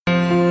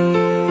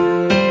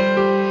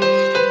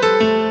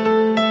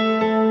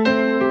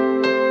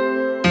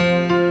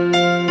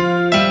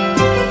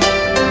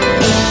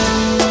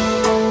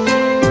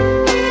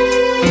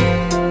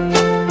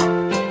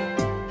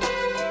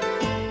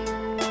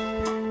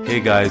Hey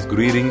guys,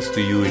 greetings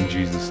to you in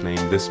Jesus' name.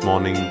 This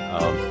morning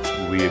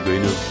we are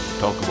going to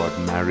talk about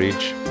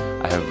marriage.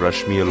 I have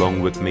Rashmi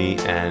along with me,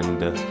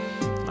 and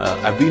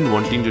I've been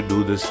wanting to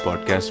do this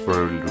podcast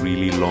for a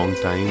really long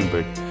time,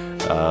 but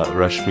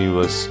Rashmi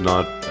was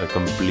not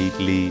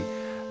completely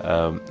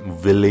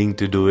willing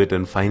to do it,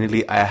 and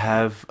finally I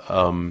have...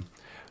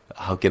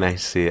 how can I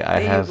say?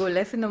 There you go.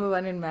 Lesson number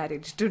 1 in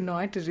marriage: do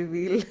not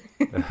reveal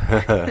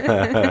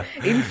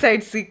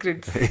inside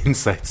secrets.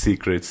 Inside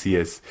secrets,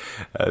 yes.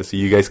 So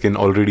you guys can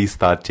already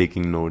start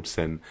taking notes,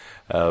 and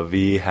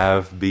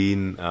we've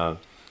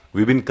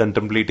been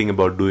contemplating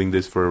about doing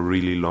this for a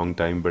really long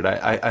time. But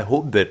I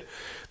hope that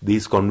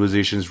these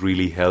conversations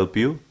really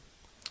help you.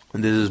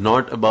 And this is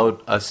not about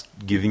us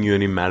giving you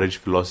any marriage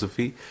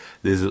philosophy.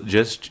 This is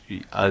just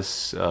us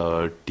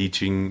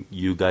teaching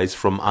you guys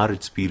from our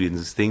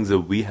experiences, things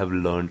that we have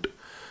learned,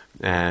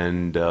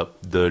 and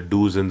the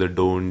do's and the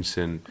don'ts,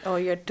 and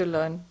yet to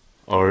learn,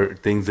 or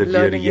things that we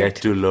are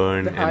yet to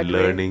learn and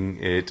learning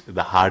it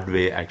the hard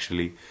way.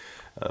 Actually,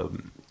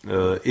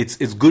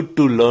 it's good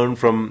to learn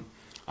from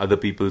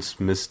other people's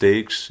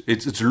mistakes.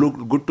 It's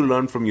good to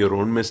learn from your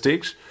own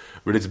mistakes.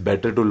 But it's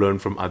better to learn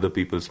from other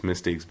people's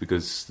mistakes,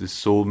 because there's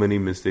so many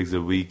mistakes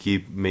that we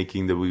keep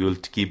making that we will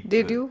keep...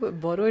 Did you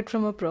borrow it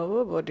from a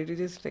proverb, or did you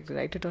just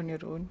write it on your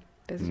own?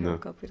 Does it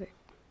have copyright?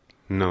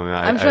 No.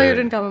 I'm sure you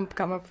didn't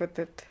come up with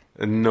it.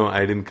 No,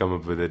 I didn't come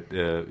up with it.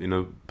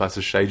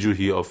 Pastor Shaiju,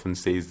 he often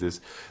says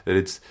this, that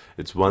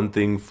it's one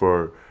thing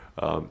for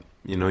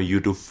you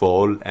to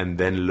fall and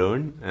then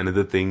learn.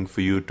 Another thing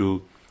for you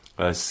to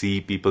see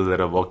people that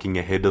are walking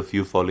ahead of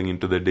you falling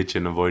into the ditch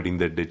and avoiding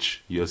the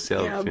ditch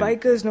yourself. Yeah,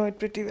 bikers know it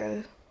pretty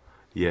well.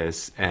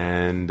 Yes,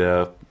 and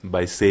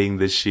by saying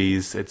this,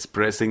 she's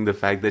expressing the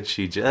fact that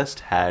she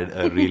just had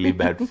a really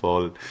bad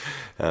fall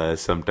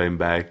some time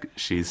back.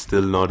 She's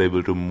still not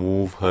able to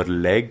move her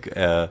leg.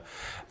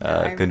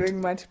 I'm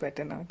doing much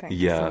better now. Thank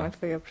you so much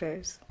for your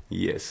prayers.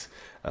 Yes.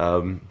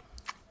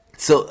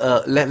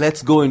 So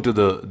let's go into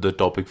the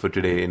topic for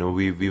today.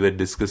 We were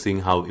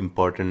discussing how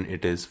important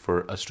it is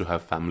for us to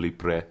have family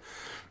prayer.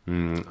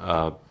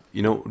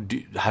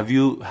 Have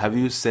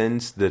you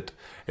sensed that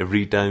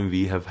every time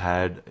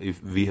if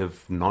we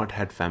have not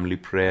had family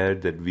prayer,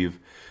 that we've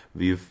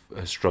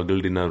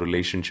struggled in our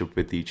relationship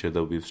with each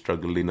other, we've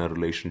struggled in our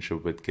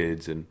relationship with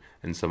kids and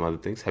some other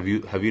things. Have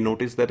you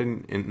noticed that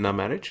in our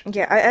marriage?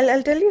 Yeah,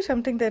 I'll tell you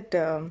something that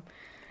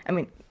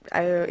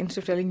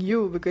instead of telling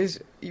you, because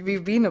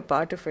we've been a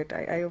part of it,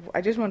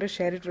 I just want to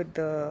share it with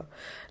the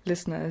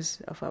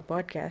listeners of our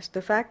podcast.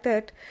 The fact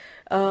that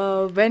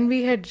when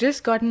we had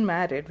just gotten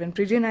married, when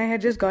Priji and I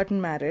had just gotten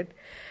married,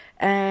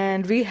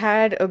 and we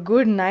had a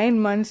good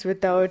 9 months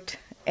without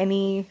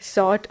any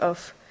sort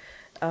of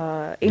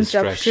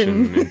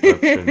interruption,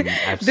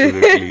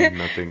 absolutely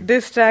nothing.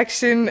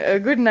 Distraction, a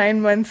good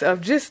 9 months of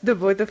just the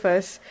both of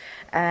us.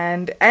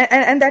 And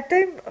that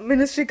time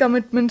ministry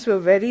commitments were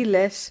very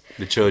less.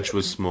 The church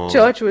was small.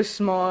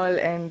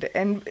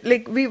 And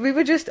like we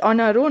were just on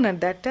our own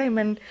at that time,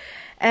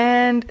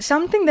 and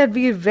something that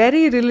we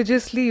very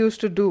religiously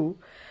used to do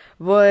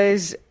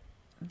was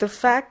the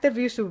fact that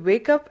we used to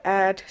wake up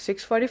at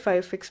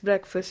 6:45, fix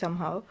breakfast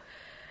somehow,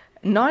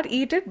 not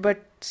eat it, but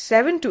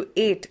 7 to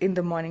 8 in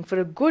the morning for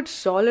a good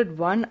solid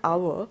 1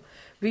 hour.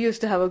 We used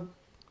to have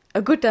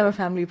a good time of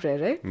family prayer,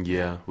 right?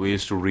 Yeah, we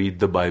used to read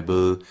the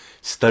Bible,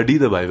 study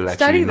the Bible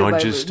actually,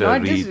 not just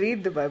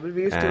read the Bible.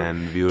 We used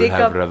and we would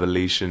have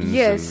revelations.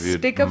 Yes,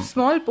 take up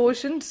small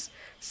portions,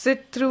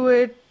 sit through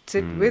it,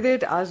 with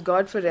it, ask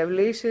God for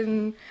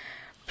revelation,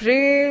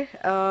 pray,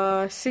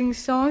 sing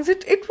songs.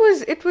 It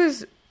was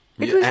pretty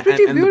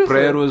beautiful. And the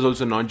prayer was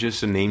also not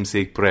just a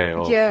namesake prayer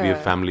of we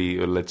have family,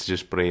 let's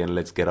just pray and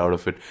let's get out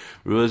of it.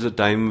 It was a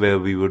time where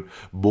we would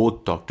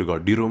both talk to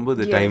God. Do you remember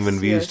the time when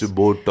we used to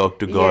both talk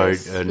to God,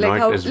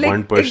 not as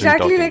one person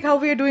exactly talking? Like how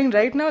we are doing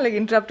right now, like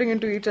interrupting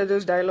into each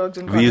other's dialogues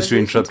and we used to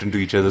interrupt into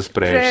each other's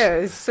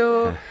prayers.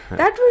 So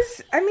that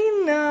was,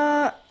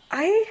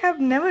 I have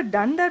never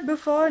done that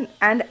before.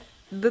 And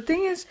the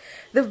thing is,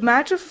 the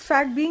matter of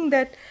fact being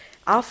that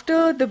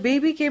after the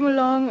baby came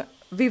along,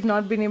 we've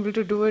not been able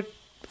to do it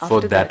for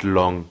that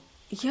long.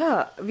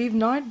 Yeah, we've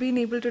not been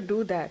able to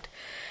do that.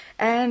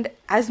 And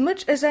as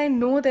much as I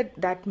know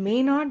that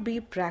may not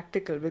be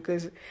practical,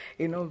 because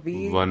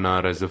we 1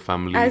 hour as a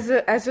family,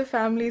 as a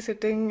family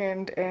sitting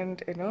and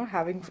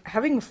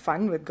having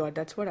fun with God,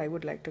 that's what I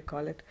would like to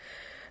call it.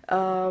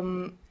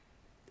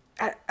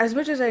 As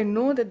much as I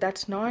know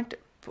that's not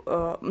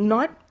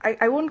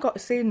I won't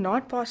say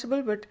not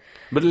possible, but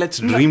let's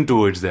dream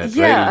towards that,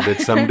 right? That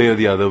someday or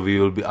the other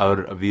we'll be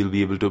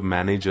able to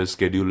manage a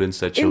schedule in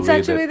such a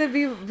way that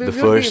we the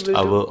first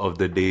hour of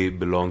the day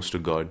belongs to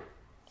God.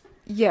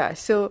 Yeah.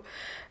 So,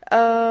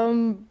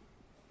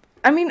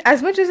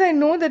 as much as I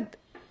know that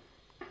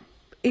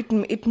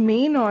it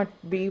may not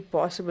be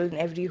possible in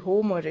every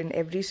home or in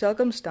every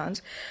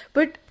circumstance,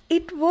 but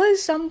it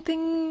was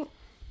something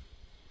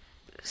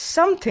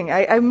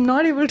I'm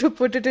not able to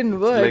put it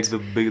in words.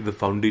 It's like the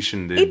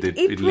foundation.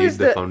 It laid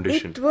the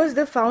foundation. It was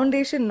the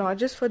foundation not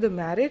just for the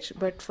marriage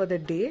but for the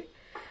day,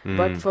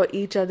 but for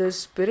each other's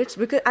spirits,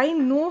 because I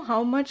know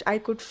how much I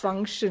could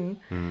function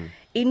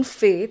in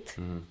faith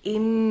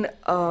in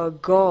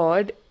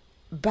God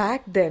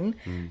back then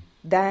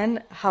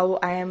than how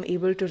I am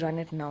able to run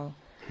it now.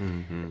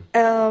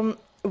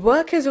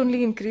 Work has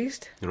only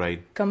increased.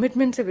 Right.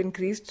 Commitments have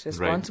increased.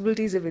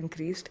 Responsibilities have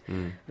increased.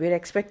 We're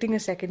expecting a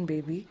second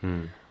baby.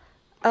 In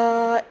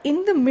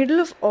the middle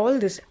of all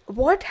this,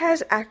 what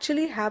has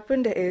actually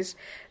happened is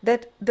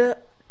that the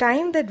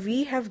time that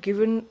we have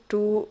given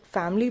to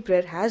family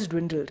prayer has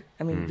dwindled.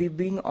 I mean, we're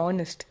being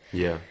honest.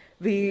 Yeah.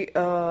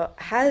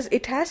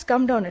 It has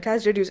come down, it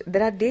has reduced.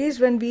 There are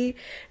days when we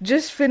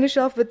just finish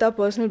off with our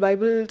personal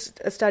Bible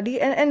study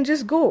and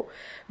just go.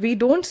 We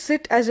don't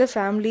sit as a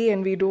family,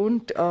 and we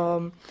don't,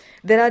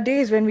 there are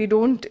days when we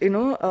don't,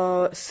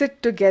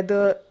 sit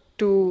together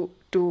to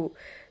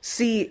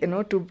see,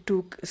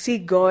 to see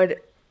God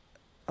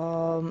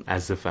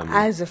as a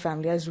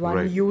family, as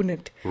one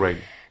unit. Right.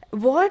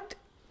 What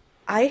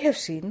I have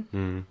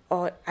seen,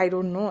 or I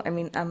don't know, I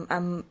mean,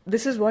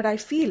 this is what I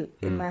feel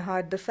in my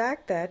heart, the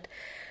fact that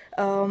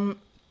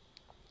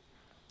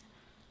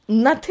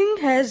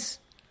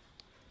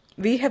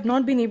we have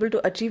not been able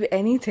to achieve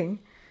anything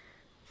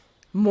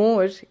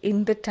more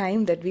in the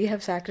time that we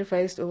have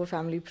sacrificed over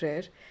family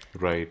prayer,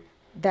 right,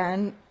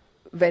 than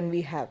when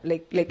we have,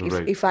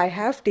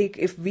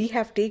 if we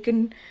have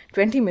taken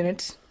 20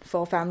 minutes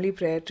for family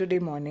prayer today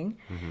morning,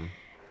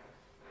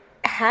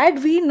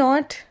 had we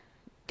not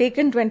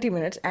taken 20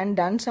 minutes and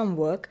done some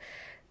work,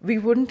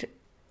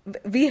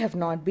 we have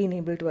not been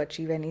able to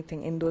achieve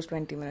anything in those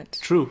 20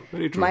 minutes. True,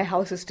 very true. My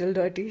house is still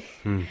dirty.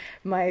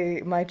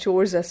 My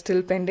chores are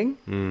still pending.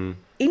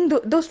 In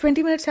those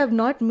 20 minutes have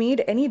not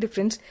made any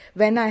difference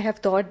when I have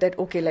thought that,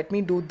 okay, let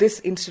me do this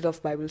instead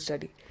of Bible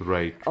study.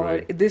 Right.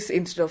 Or this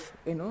instead of,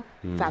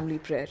 family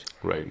prayer.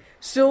 Right.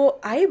 So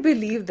I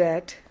believe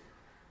that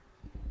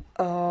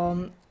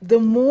the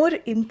more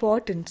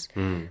importance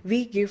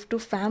we give to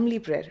family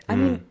prayer. I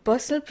mean,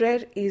 personal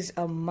prayer is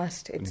a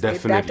must.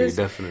 Definitely.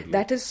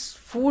 That is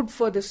food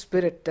for the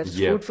spirit. That's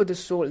food for the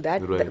soul.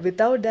 That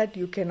without that,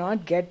 you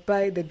cannot get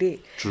by the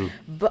day. True.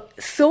 But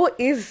so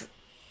is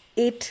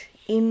it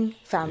in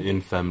family. In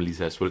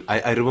families as well.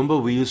 I remember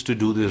we used to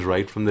do this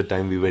right from the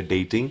time we were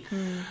dating,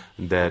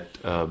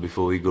 that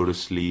before we go to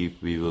sleep,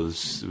 we'll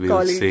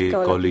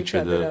call each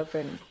other up.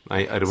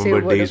 I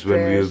remember days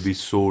when we will be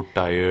so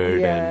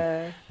tired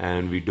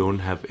and we don't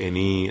have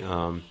any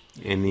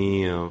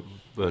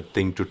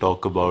thing to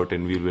talk about,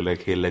 and we'll be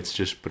like, hey, let's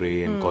just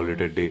pray and call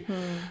it a day.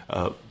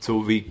 So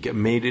we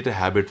made it a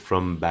habit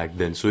from back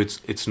then. So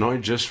it's not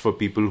just for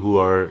people who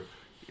are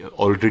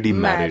already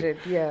married.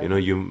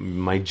 You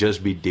might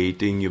just be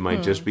dating, you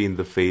might just be in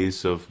the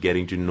phase of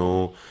getting to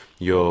know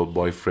your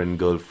boyfriend,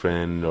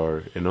 girlfriend,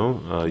 or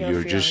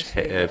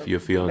your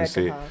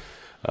fiance.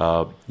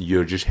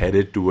 You're just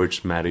headed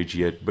towards marriage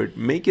yet, but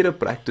make it a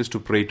practice to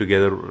pray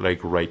together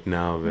like right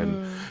now,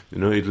 and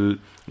it'll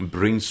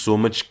bring so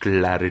much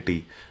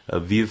clarity.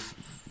 We've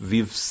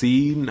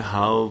seen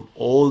how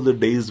all the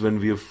days when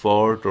we have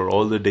fought, or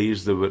all the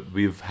days that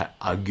we've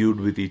argued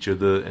with each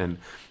other and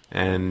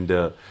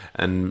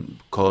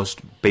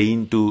caused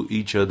pain to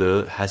each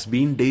other, has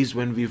been days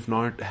when we've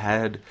not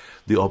had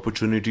the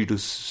opportunity to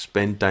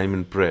spend time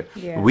in prayer.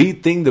 We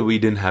think that we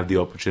didn't have the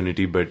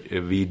opportunity, but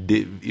we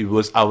did. It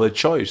was our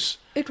choice.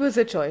 It was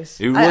a choice.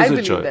 I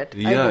believe that.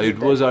 It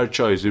was our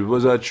choice. It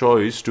was our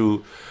choice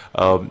to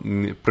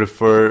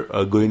prefer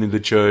going to the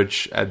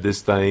church at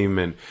this time,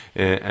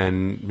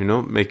 and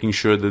making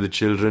sure that the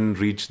children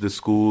reach the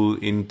school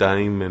in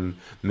time, and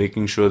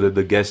making sure that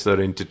the guests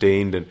are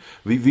entertained, and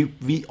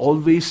we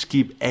always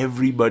keep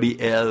everybody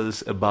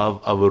else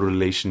above our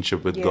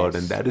relationship with God,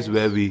 and that is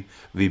where we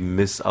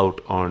miss out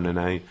on. And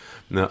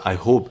I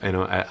hope,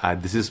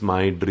 this is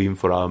my dream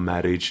for our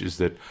marriage, is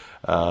that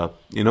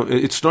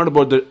it's not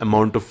about the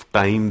amount of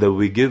time that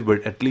we give,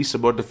 but at least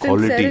about the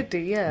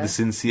quality, the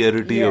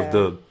sincerity of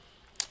the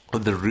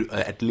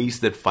at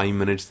least that 5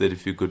 minutes that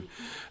if you could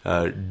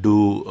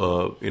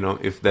do,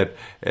 if that,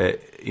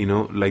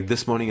 like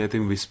this morning, I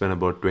think we spent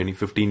about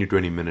 15 to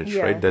 20 minutes,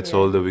 right? That's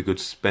all that we could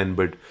spend.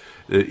 But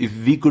if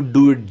we could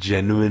do it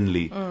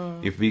genuinely,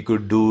 if we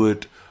could do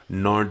it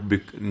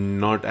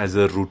not as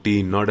a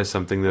routine, not as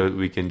something that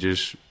we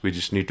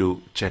just need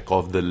to check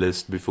off the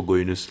list before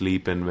going to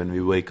sleep and when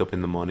we wake up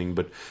in the morning,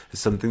 but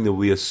it's something that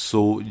we are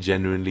so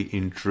genuinely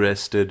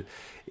interested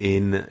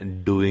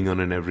in doing on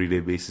an everyday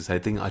basis. I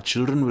think our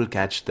children will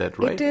catch that,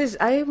 right? It is.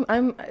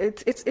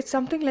 It's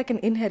something like an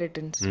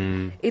inheritance.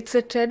 It's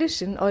a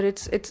tradition, or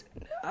it's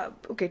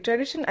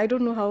tradition. I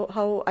don't know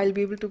how I'll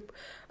be able to put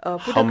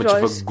how across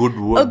much of a good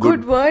word. A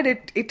good word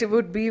it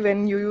would be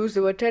when you use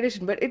the word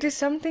tradition, but it is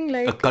something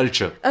like a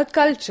culture. A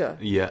culture.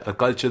 Yeah, a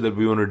culture that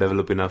we want to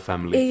develop in our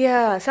family.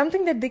 Yeah,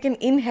 something that they can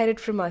inherit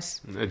from us.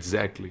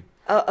 Exactly.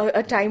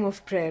 A time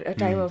of prayer, a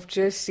time of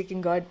just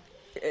seeking God.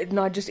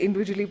 Not just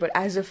individually, but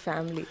as a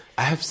family.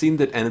 I have seen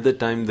that another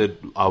time that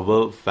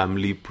our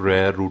family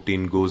prayer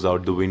routine goes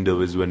out the window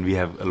is when we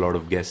have a lot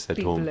of guests at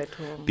home.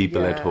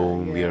 People at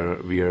home. We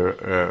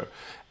are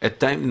at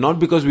times, not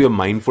because we are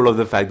mindful of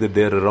the fact that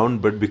they're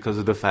around, but because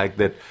of the fact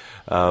that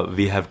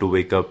we have to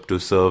wake up to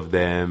serve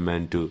them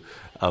and to.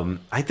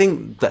 I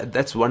think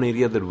that's one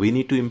area that we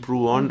need to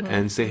improve on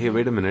and say, hey,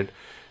 wait a minute.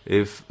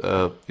 If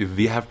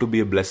we have to be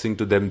a blessing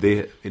to them,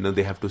 they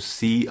have to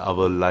see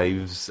our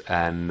lives,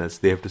 and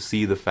they have to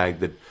see the fact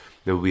that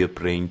we are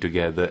praying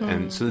together,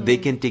 and so they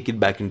can take it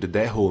back into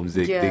their homes.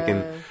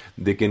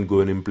 They can go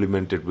and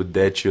implement it with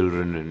their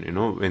children,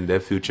 and in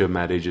their future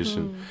marriages.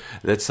 And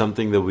that's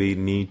something that we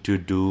need to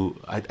do.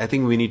 I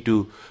think we need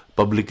to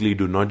publicly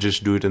do, not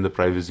just do it in the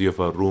privacy of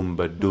our room,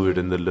 but do it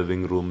in the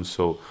living room,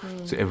 so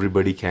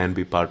everybody can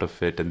be part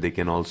of it, and they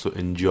can also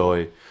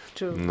enjoy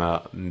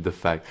the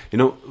fact.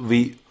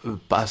 We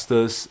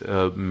pastors,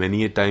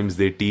 many a times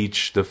they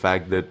teach the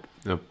fact that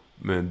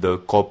the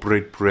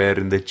corporate prayer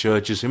in the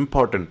church is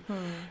important.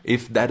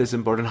 If that is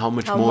important, how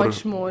much more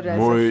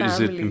is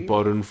it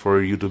important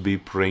for you to be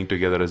praying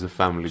together as a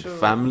family? The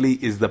family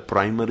is the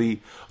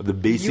primary, the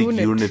basic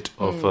unit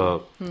of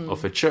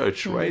a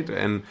church, right?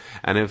 And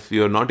if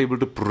you're not able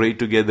to pray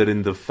together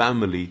in the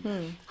family,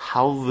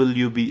 how will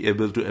you be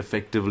able to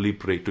effectively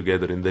pray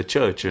together in the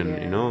church?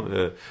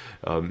 And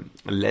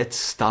let's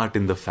start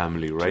in the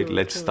family, right?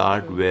 Let's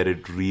start where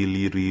it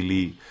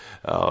really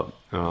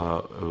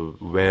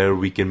where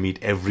we can meet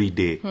every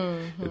day.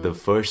 The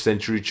first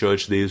century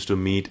church, they used to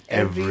meet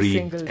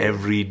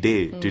every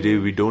day. Today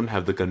we don't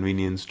have the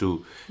convenience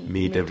to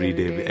meet every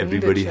day.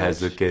 Everybody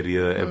has a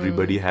career,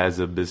 everybody has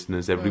a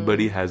business,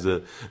 everybody has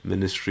a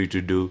ministry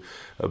to do.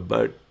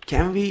 But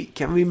can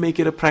we make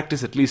it a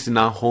practice, at least in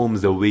our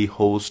homes, that we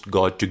host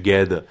God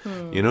together,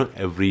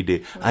 every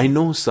day? I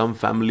know some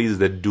families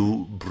that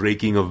do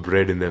breaking of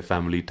bread in their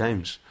family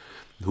times,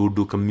 who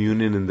do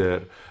communion in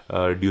their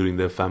during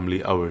their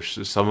family hours.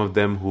 Some of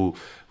them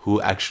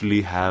who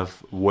actually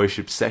have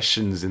worship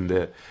sessions in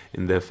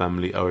their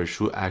family hours,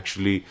 who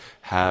actually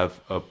have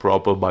a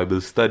proper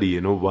Bible study.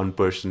 One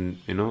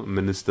person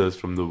ministers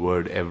from the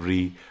Word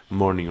every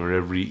morning or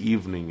every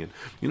evening,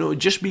 and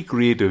just be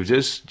creative.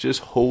 Just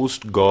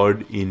host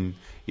God in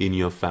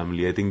your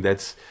family. I think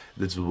that's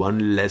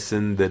one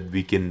lesson that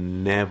we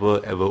can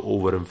never ever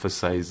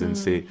overemphasize and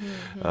say,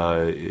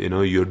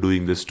 you're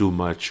doing this too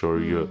much, or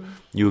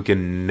you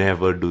can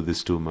never do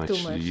this too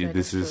much.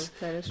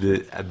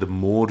 The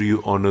more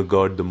you honor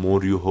God, the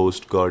more you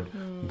host God,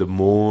 the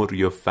more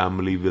your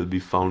family will be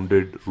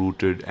founded,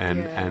 rooted,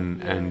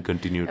 and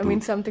continue to. I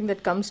mean, something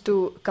that comes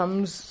to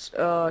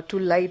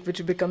light,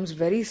 which becomes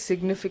very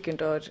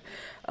significant, or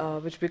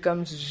which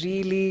becomes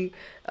really.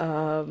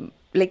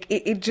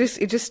 It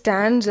just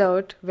stands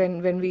out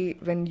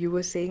when you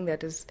were saying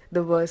that is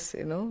the verse,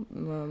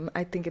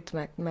 I think it's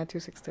Matthew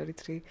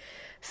 6:33,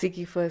 seek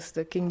ye first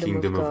the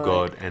kingdom of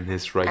God and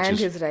His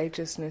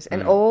righteousness,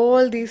 and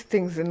all these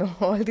things,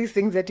 all these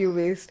things that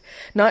you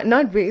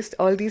not waste,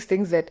 all these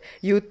things that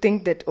you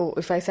think that,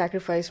 if I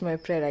sacrifice my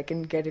prayer, I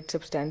can get it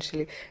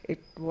substantially. It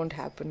won't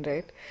happen,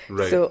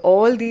 right? So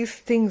all these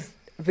things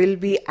will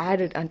be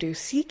added unto you.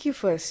 Seek ye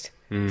first.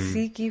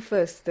 Seek ye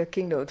first the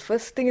kingdom.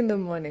 First thing in the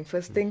morning,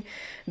 first thing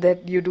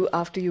that you do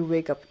after you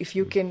wake up. If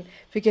we can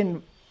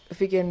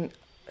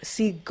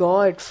see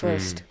God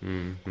first,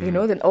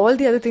 then all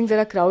the other things that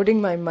are crowding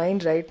my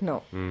mind right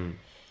now.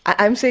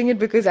 I'm saying it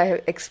because I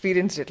have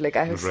experienced it. Like,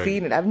 I have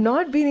seen it. I've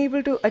not been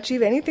able to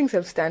achieve anything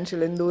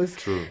substantial in those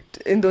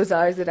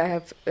hours that I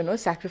have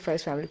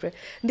sacrificed family prayer.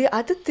 The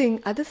other thing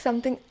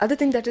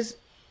that is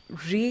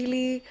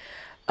really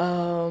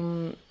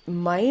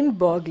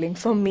mind-boggling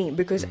for me,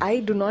 because I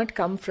do not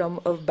come from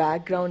a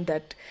background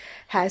that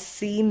has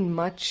seen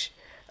much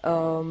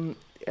of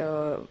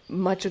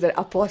the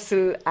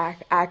apostle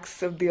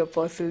acts of the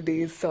apostle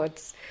days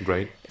sorts.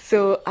 Right.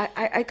 So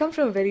I come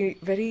from a very,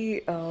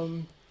 very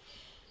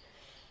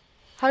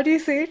how do you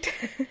say it?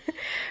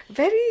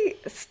 Very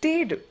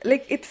staid.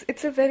 Like,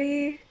 it's a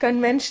very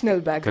conventional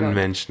background.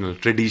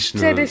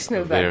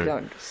 Traditional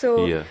background.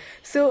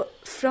 So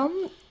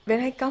from when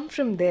I come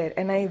from there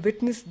and I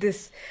witness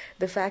this,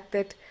 the fact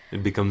that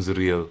it becomes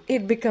real.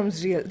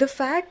 The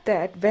fact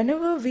that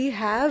whenever we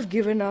have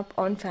given up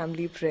on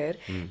family prayer,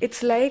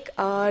 it's like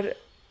our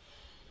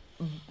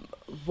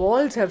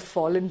walls have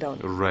fallen down.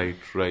 Right.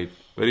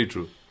 Very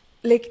true.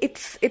 Like,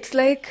 it's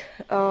like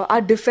our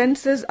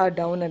defenses are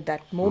down at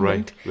that moment.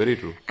 Right, very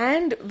true.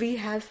 And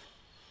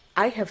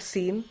I have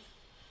seen,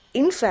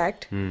 in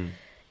fact,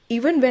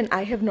 even when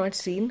I have not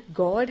seen,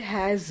 God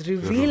has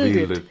revealed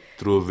it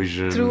through a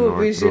vision, through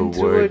a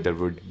word that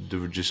would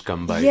just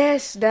come by.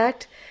 Yes,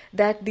 that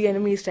the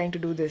enemy is trying to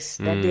do this,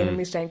 that the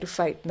enemy is trying to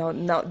fight.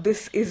 Now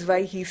this is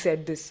why he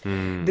said this.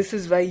 This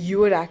is why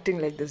you are acting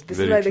like this. This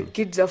is why the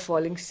kids are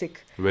falling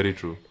sick. Very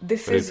true.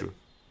 True.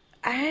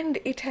 And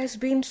it has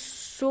been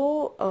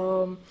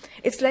so.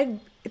 It's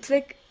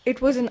like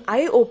it was an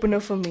eye opener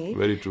for me.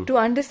 Very true. To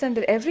understand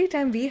that every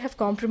time we have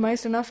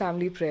compromised on our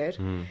family prayer,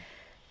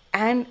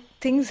 and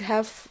things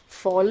have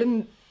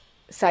fallen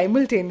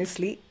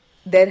simultaneously,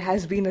 there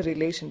has been a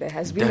relation, there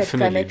has been a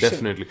connection.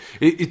 Definitely.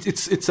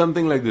 It's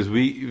something like this.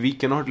 We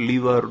cannot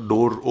leave our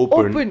door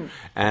open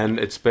and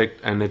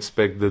expect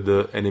that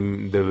the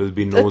enemy, there will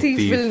be no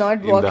thief will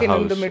not walk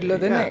in the middle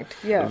of the night.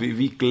 Yeah.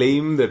 We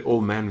claim that,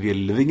 oh man, we are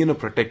living in a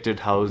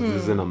protected house.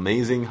 This is an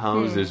amazing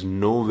house. There's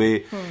no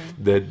way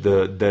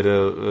that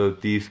a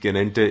thief can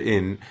enter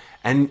in.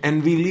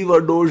 And we leave our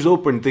doors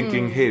open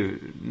thinking, hey,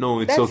 no,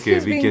 it's okay.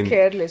 That's just being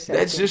careless.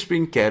 That's just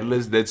being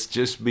careless. That's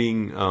just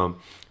being,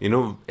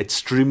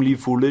 extremely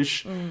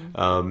foolish.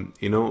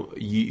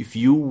 If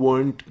you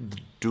want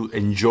to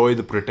enjoy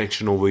the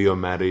protection over your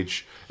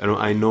marriage,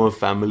 I know a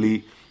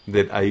family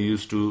that I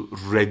used to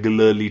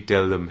regularly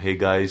tell them, hey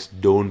guys,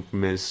 don't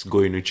miss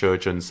going to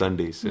church on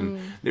Sundays. And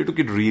they took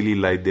it really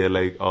light. They're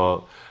like,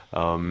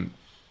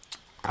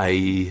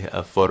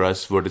 for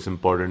us, what is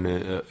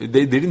important,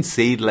 they didn't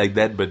say it like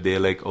that, but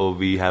they're like, oh,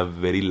 we have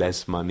very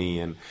less money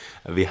and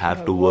we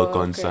have to work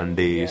on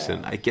Sundays.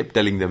 And I kept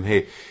telling them,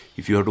 hey,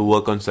 if you have to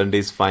work on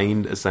Sundays,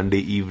 find a Sunday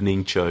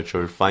evening church,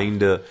 or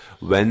find a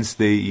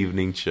Wednesday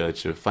evening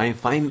church, or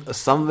find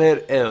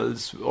somewhere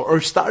else, or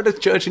start a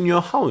church in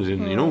your house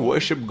and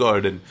worship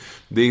God. And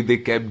they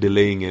kept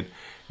delaying it.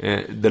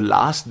 The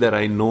last that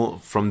I know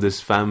from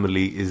this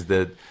family is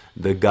that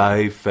the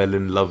guy fell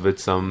in love with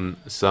some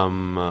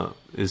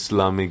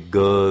Islamic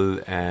girl,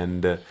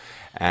 and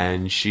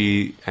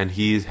he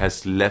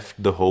has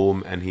left the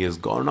home and he has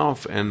gone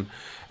off, and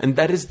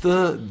that is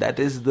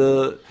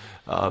the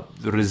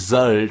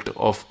result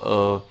of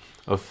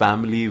a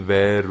family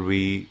where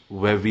we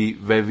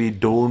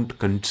don't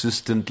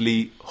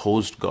consistently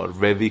host God,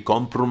 where we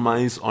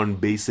compromise on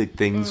basic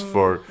things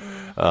for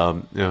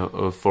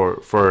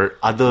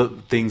other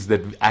things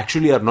that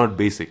actually are not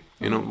basic.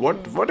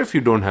 What if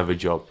you don't have a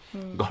job?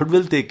 God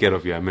will take care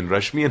of you. I mean,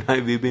 Rashmi and I,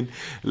 we've been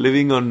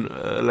living on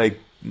like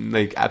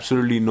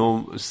absolutely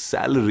no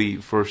salary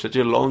for such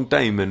a long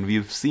time, and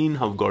we've seen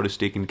how God has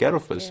taken care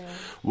of us.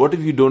 What if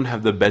you don't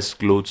have the best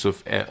clothes or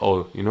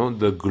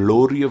the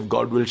glory of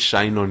God will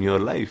shine on your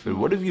life?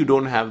 What if you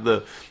don't have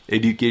the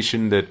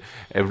education that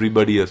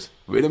everybody else?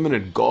 Wait a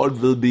minute, God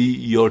will be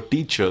your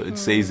teacher, it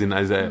says in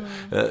Isaiah.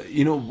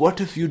 What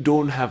if you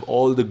don't have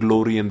all the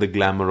glory and the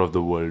glamour of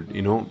the world?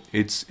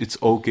 It's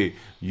okay.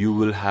 You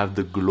will have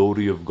the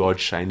glory of God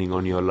shining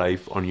on your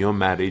life, on your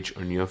marriage,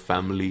 on your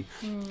family,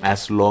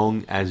 as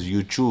long as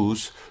you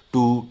choose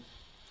to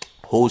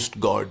host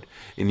God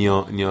in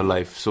your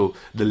life. So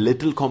the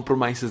little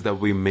compromises that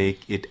we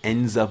make, it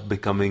ends up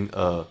becoming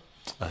a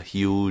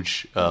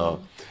huge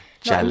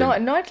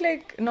challenge. Not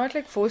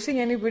like forcing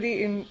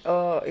anybody in,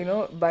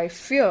 by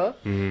fear.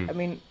 I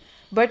mean,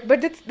 but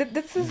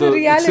this is a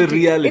reality. It's a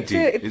reality.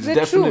 It's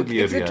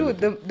definitely a truth.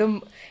 It's the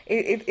truth.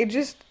 It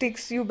just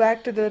takes you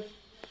back to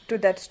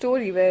that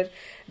story where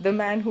the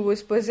man who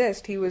was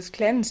possessed, he was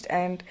cleansed,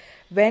 and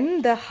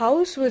when the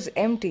house was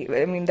empty,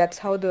 I mean, that's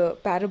how the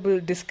parable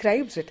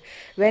describes it.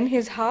 When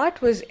his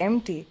heart was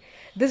empty,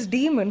 this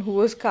demon who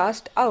was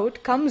cast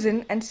out comes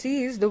in and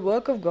sees the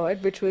work of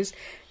God, which was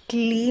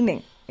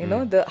cleaning.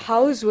 The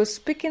house was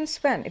spick and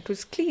span. It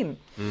was clean.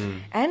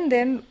 And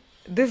then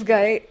this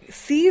guy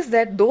sees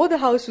that though the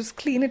house was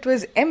clean, it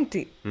was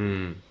empty.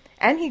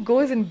 And he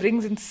goes and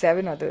brings in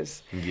 7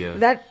 others.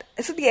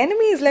 So the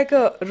enemy is like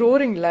a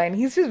roaring lion.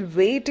 He's just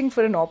waiting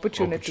for an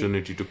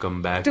opportunity to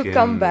come back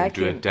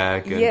to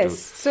attack. Yes.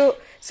 So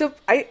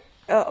I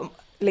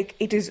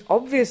it is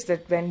obvious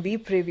that when we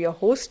pray, we are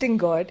hosting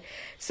God.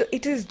 So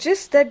it is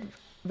just that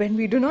when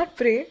we do not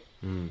pray,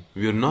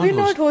 we're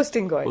not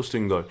hosting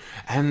God.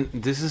 And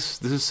this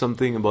is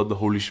something about the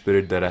Holy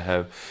Spirit that I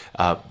have.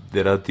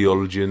 There are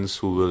theologians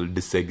who will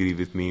disagree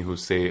with me, who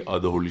say,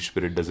 the Holy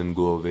Spirit doesn't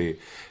go away.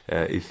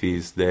 If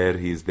He's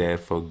there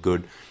for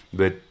good.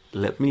 But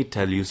let me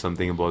tell you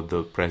something about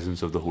the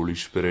presence of the Holy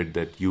Spirit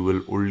that you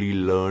will only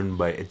learn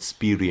by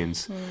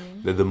experience.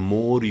 That the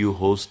more you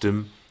host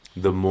Him,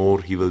 the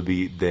more He will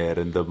be there.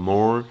 And the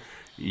more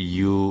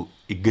you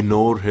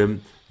ignore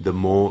Him, the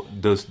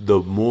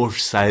more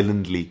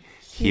silently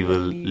He will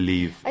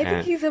leave. I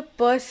think He's a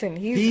person.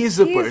 He's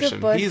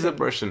a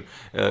person.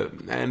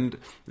 And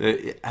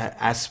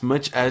as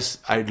much as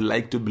I'd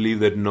like to believe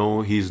that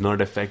no, He's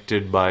not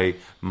affected by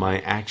my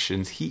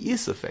actions, He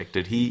is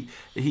affected. He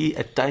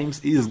at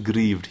times is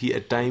grieved. He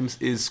at times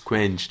is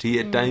quenched. He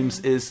at times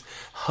is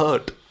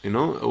hurt.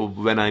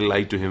 When I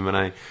lie to Him, when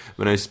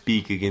I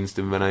speak against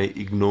Him, when I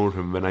ignore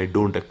Him, when I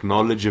don't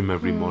acknowledge Him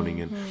every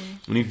morning.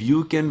 And if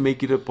you can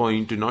make it a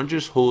point to not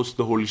just host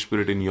the Holy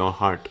Spirit in your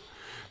heart,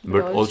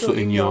 but also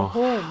in your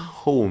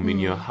home, in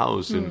your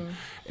house, and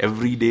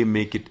every day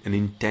make it an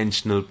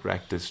intentional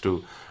practice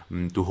to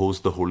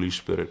host the Holy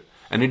Spirit.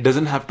 And it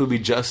doesn't have to be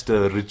just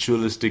a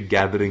ritualistic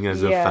gathering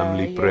as a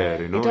family prayer.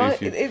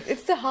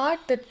 It's the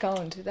heart that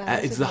counts.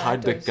 It's the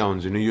heart that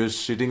counts. You're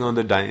sitting on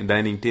the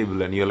dining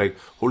table and you're like,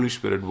 Holy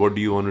Spirit, what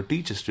do you want to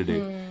teach us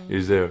today?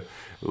 Is there,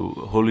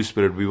 Holy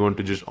Spirit, we want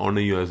to just honor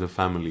you as a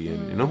family.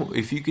 And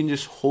if you can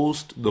just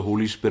host the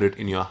Holy Spirit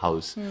in your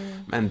house,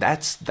 man,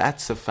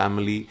 that's a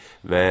family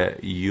where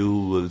you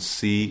will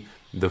see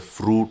the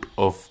fruit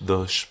of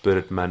the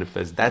Spirit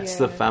manifest. That's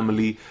the Yeah.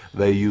 family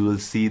where you will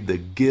see the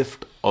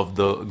gifts of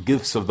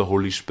the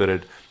Holy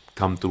Spirit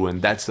come through,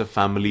 and that's the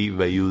family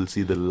where you will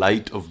see the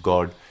light of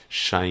God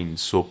shine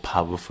so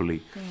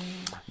powerfully.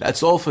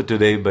 That's all for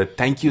today, but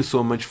thank you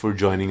so much for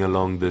joining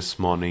along this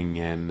morning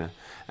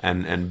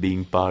and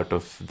being part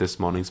of this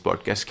morning's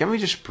podcast. Can we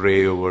just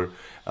pray over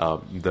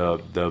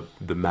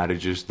the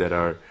marriages that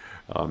are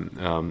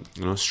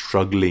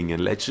struggling,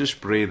 and let's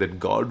just pray that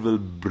God will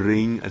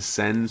bring a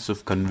sense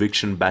of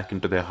conviction back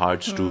into their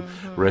hearts to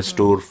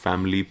restore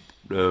family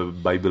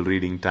Bible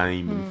reading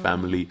time and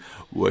family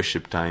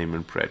worship time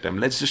and prayer time.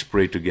 Let's just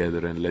pray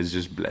together and let's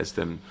just bless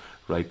them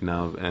right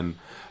now, and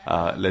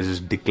let's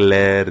just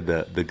declare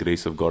the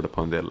grace of God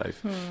upon their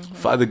life.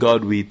 Father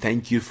God, we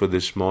thank you for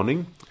this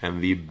morning,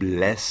 and we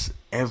bless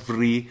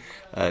every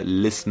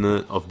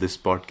listener of this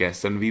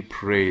podcast, and we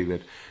pray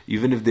that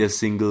even if they're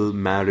single,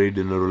 married,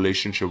 in a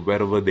relationship,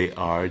 wherever they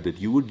are, that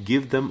you would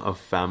give them a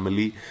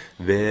family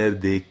where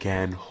they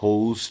can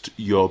host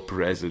your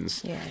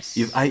presence. Yes.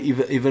 If I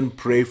even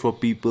pray for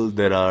people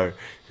that are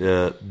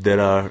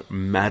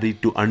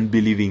married to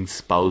unbelieving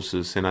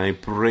spouses, and I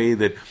pray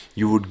that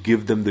you would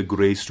give them the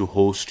grace to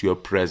host your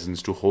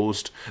presence, to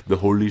host the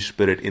Holy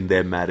Spirit in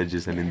their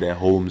marriages and in their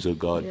homes, oh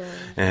God.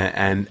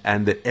 And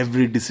that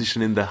every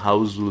decision in the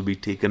house will be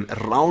taken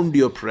around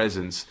your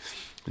presence.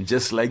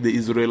 Just like the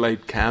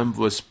Israelite camp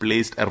was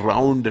placed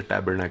around the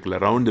tabernacle,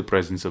 around the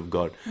presence of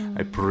God,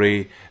 I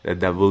pray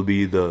that will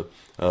be the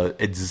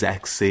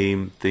exact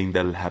same thing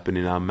that will happen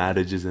in our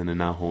marriages and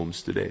in our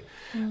homes today.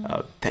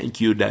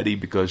 Thank you, Daddy,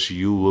 because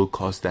you will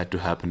cause that to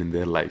happen in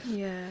their life.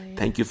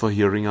 Thank you for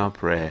hearing our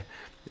prayer,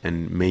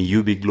 and may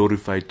you be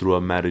glorified through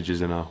our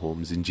marriages and our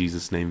homes. In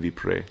Jesus' name we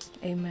pray.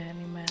 Amen.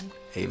 Amen.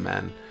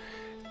 Amen.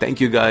 Thank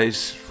you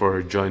guys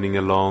for joining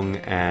along,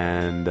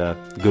 and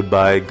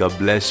goodbye. God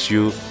bless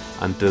you.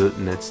 Until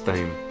next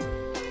time.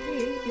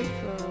 Hey, if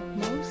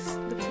mouse,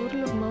 the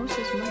plural of mouse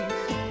is mice,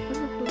 what's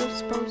the plural of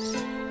spouse?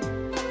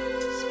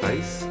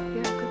 Spice?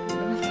 Yeah,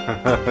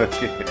 good.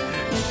 Okay.